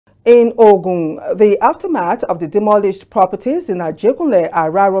In Ogun, the aftermath of the demolished properties in Ajegunle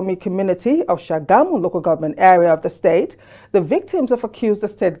Araromi community of Shagamu local government area of the state, the victims have accused the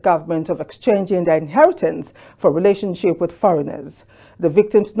state government of exchanging their inheritance for relationship with foreigners. The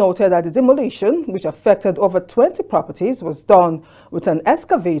victims noted that the demolition, which affected over 20 properties, was done with an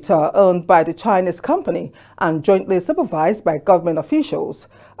excavator owned by the Chinese company and jointly supervised by government officials.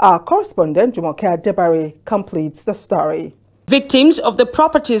 Our correspondent, Jumoke Adebari, completes the story. Victims of the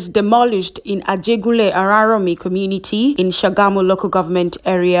properties demolished in Ajegunle Araromi community in Shagamu local government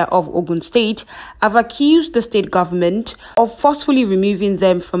area of Ogun state have accused the state government of forcefully removing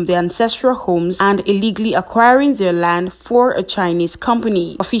them from their ancestral homes and illegally acquiring their land for a Chinese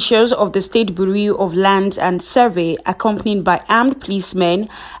company. Officials of the State Bureau of Lands and Survey, accompanied by armed policemen,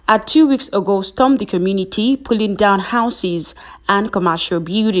 had 2 weeks ago stormed the community, pulling down houses and commercial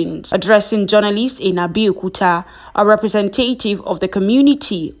buildings. Addressing journalists in Abeokuta, a representative of the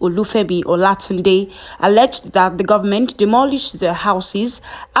community, Olufemi Olatunde, alleged that the government demolished their houses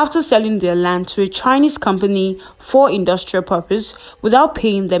after selling their land to a Chinese company for industrial purpose without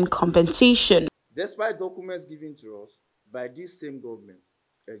paying them compensation. Despite documents given to us by these same government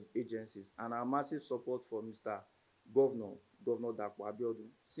agencies and our massive support for Mr. Governor Abiodun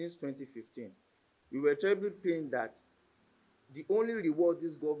since 2015, we were terribly pained that the only reward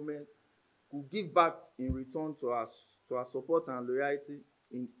this government could give back in return to our support and loyalty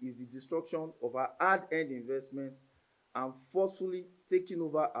is the destruction of our hard-earned investments and forcefully taking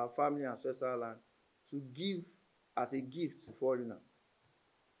over our family ancestral land to give as a gift to foreigners.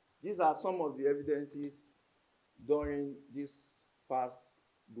 These are some of the evidences during this past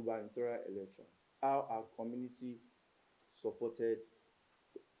gubernatorial elections, how our community supported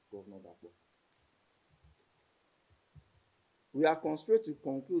Governor Dapo. We are constrained to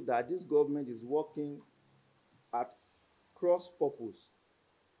conclude that this government is working at cross purpose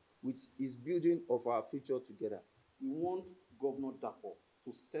with its building of our future together. We want Governor Dapo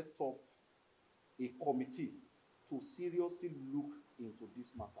to set up a committee to seriously look into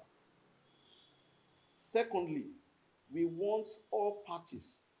this matter. Secondly, we want all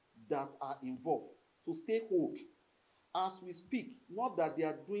parties that are involved to stay hold. As we speak, not that they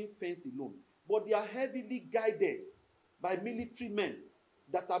are doing fence alone, but they are heavily guided by military men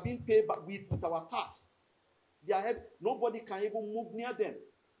that are being paid with our tax. Nobody can even move near them.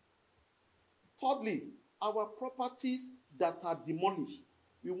 Thirdly, our properties that are demolished,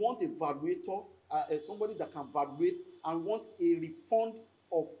 we want a valuator, somebody that can valuate, and want a refund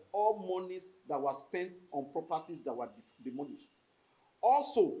of all monies that were spent on properties that were demolished.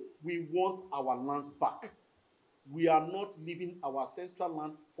 Also, we want our lands back. We are not leaving our ancestral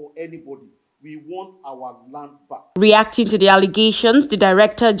land for anybody. We want our land back. Reacting to the allegations, the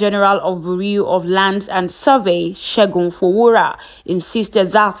Director General of Bureau of Lands and Survey, Segun Fowora,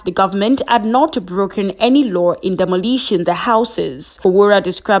 insisted that the government had not broken any law in demolishing the houses. Fowora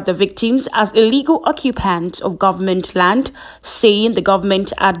described the victims as illegal occupants of government land, saying the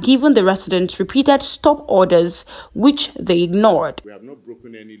government had given the residents repeated stop orders, which they ignored. We have not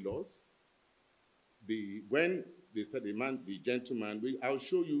broken any laws. When they said the gentleman, I'll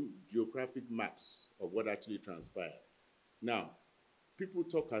show you geographic maps of what actually transpired. Now, people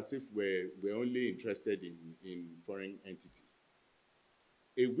talk as if we're only interested in foreign entity.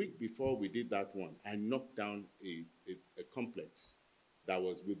 A week before we did that one, I knocked down a complex that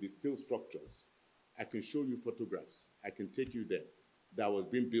was with the steel structures. I can show you photographs. I can take you there. That was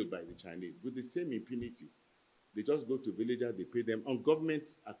being built by the Chinese with the same impunity. They just go to villagers, they pay them on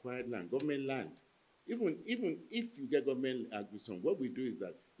government-acquired land, government land. Even if you get government acquisition, what we do is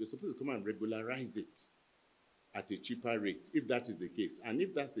that you're supposed to come and regularize it at a cheaper rate, if that is the case. And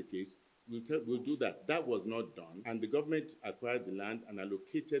if that's the case, we'll do that. That was not done. And the government acquired the land and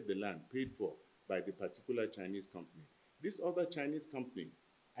allocated the land paid for by the particular Chinese company. This other Chinese company,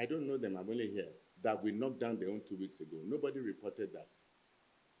 I don't know them, I'm only here, that we knocked down their own 2 weeks ago. Nobody reported that.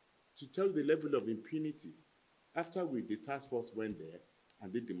 To tell the level of impunity, after the task force went there,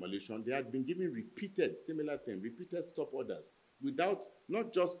 and did demolition, they had been given repeated similar things, repeated stop orders, without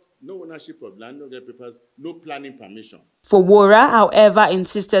not just no ownership of land, no get papers, no planning permission. Fowora, however,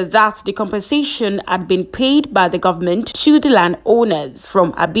 insisted that the compensation had been paid by the government to the landowners.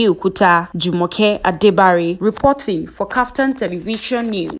 From Abeokuta, Jumoke Adebari, reporting for KAFTAN Television News.